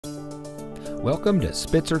Welcome to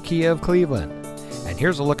Spitzer Kia of Cleveland, and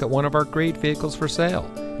here's a look at one of our great vehicles for sale,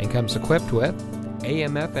 and comes equipped with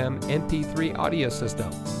AM/FM MP3 audio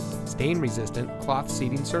system, stain-resistant cloth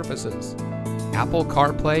seating surfaces, Apple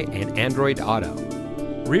CarPlay and Android Auto,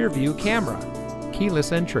 rear view camera,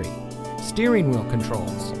 keyless entry, steering wheel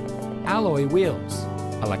controls, alloy wheels,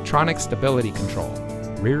 electronic stability control,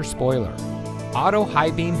 rear spoiler, auto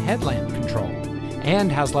high beam headlamp control,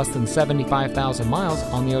 and has less than 75,000 miles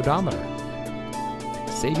on the odometer.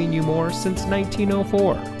 Saving you more since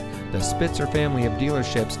 1904. The Spitzer family of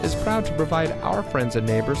dealerships is proud to provide our friends and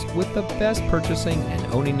neighbors with the best purchasing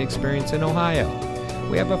and owning experience in Ohio.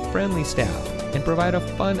 We have a friendly staff and provide a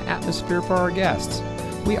fun atmosphere for our guests.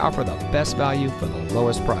 We offer the best value for the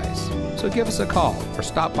lowest price. So give us a call or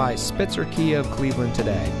stop by Spitzer Kia of Cleveland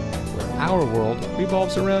today, where our world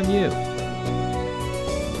revolves around you.